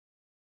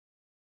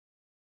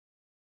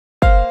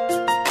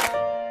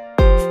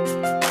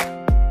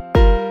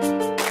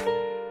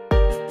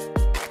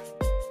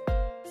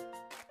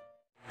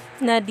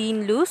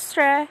Nadine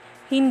Lustre,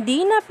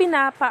 hindi na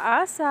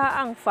pinapaasa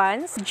ang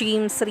fans.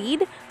 James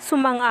Reid,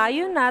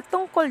 sumang-ayon na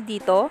tungkol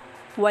dito.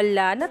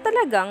 Wala na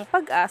talagang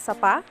pag-asa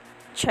pa?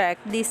 Check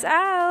this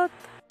out!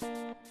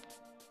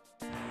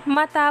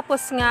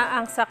 Matapos nga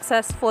ang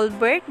successful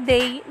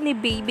birthday ni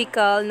Baby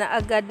Cal na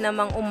agad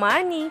namang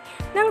umani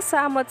ng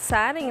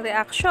samot-saring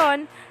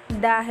reaksyon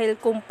dahil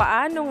kung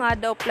paano nga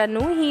daw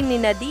planuhin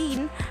ni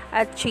Nadine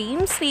at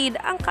James Reid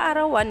ang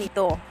kaarawan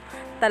nito.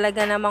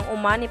 Talaga namang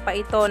umani pa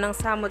ito ng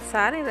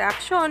samot-saring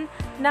reaksyon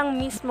nang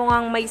mismo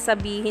ngang may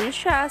sabihin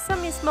siya sa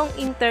mismong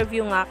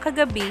interview nga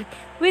kagabi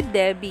with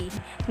Debbie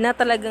na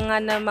talaga nga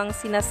namang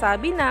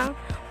sinasabi ng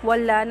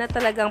wala na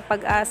talagang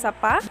pag-asa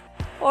pa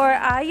or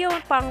ayaw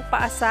pang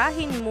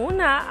paasahin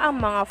muna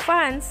ang mga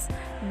fans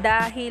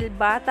dahil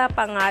bata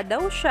pa nga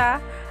daw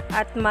siya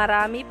at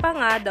marami pa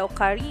nga daw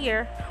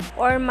career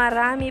or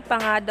marami pa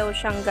nga daw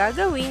siyang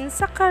gagawin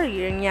sa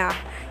career niya.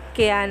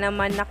 Kaya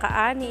naman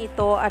nakaani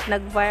ito at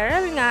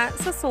nag-viral nga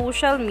sa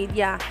social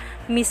media.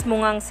 Mismo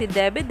ngang si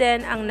Debbie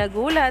din ang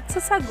nagulat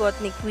sa sagot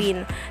ni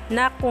Queen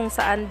na kung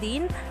saan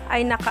din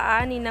ay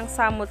nakaani ng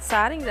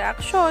samot-saring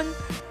reaksyon,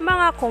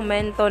 mga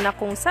komento na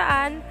kung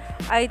saan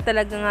ay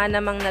talaga nga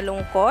namang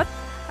nalungkot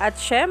at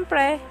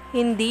syempre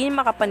hindi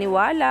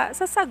makapaniwala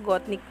sa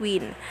sagot ni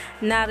Queen.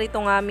 Narito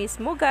nga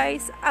mismo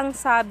guys ang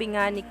sabi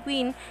nga ni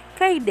Queen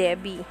kay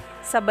Debbie.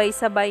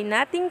 Sabay-sabay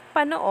nating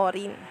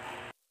panoorin.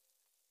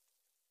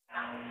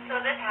 So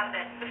this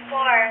happened.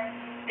 Before,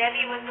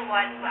 Debbie was the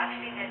one who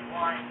actually didn't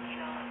want to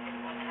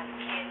have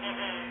kids.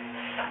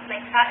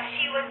 Like,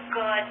 she was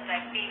good,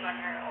 like, being on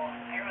her own.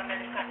 I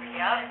remember this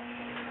conversation.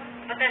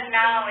 But then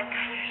now, it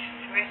kind of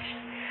switched.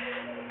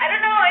 I don't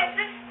know, it's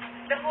just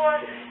the whole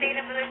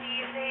sustainability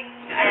thing.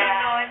 I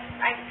don't know,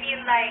 I feel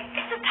like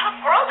it's a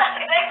tough world out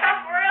there. It's a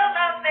tough world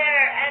out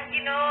there. And,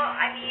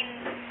 I mean,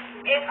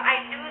 if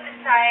I do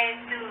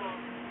decide to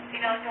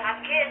have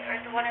kids or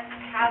to want to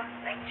have,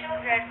 like,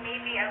 children,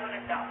 maybe I would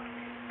adopt.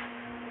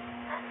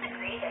 That's a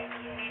great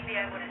idea. Maybe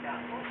I would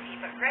adopt. We'll see.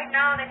 But right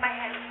now, like, my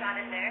head is not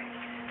in there.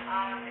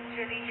 It's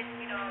really just,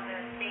 the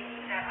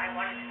things that I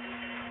wanted to do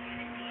for the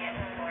community and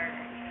for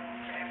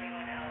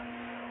everyone else.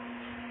 So,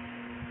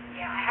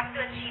 yeah, I have to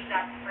achieve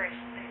that first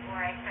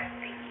before I start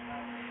thinking of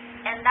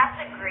it. And that's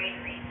a great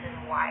reason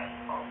why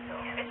also.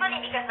 Yeah. It's funny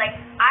because, like,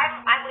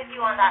 I'm with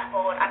you on that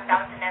boat. I'm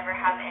down to never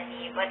have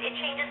any, but it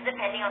changes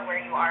depending on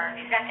where you are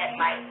in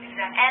life.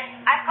 Exactly. And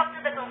I've come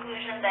to the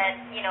conclusion that,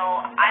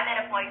 I'm at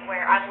a point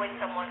where I'm with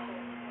someone who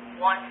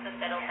wants to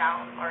settle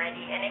down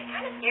already, and it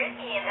kind of scares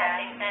me in that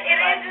same sense. It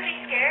is really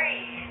scary.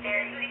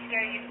 It's really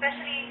scary,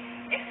 especially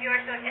if you're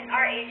at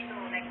our age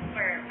too. Like,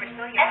 we're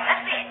still young.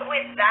 Especially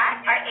with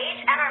that, our age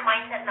and our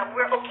mindset that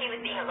we're okay with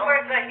being alone.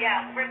 We're good,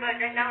 yeah. We're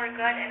good. Right now we're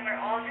good, and we're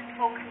all just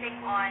focusing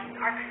on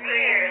our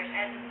careers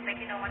and,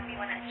 like, what we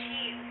want to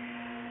achieve.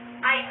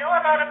 I know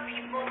a lot of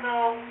people,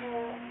 though,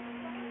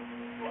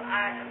 who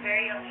at a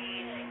very young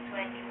age,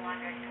 like 21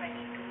 or 22,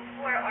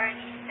 who are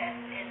already set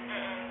in,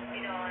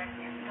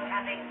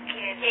 having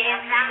kids,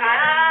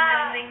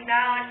 settling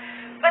down.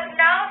 But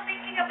now,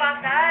 thinking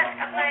about that,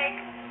 I'm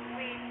like,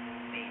 wait,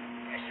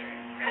 pressure.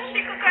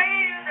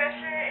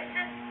 Pressure. It's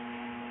just,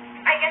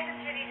 I guess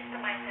it's really just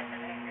the mindset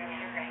that I'm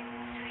really right.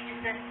 It's really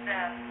just the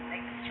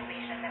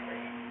situation that we're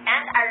in.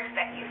 And I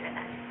respect you for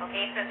that.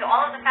 Okay, so to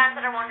all of the fans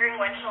that are wondering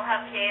when she'll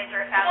have kids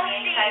or family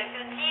anytime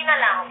soon, see na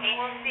lang, okay?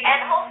 We'll see.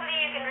 And hopefully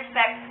you can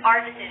respect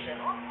our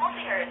decision. Well,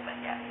 mostly hers, but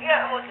yeah.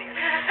 Yeah, mostly hers.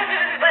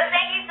 But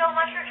thank you so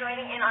much for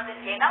joining in on this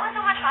game. That was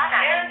so much fun,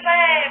 actually.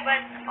 Yes,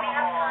 but we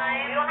have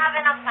time. We don't have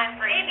enough time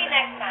for Maybe you.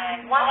 next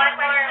time. One more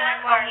more.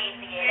 question? Okay,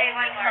 sige. Okay,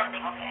 one Pick more.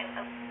 something. Okay.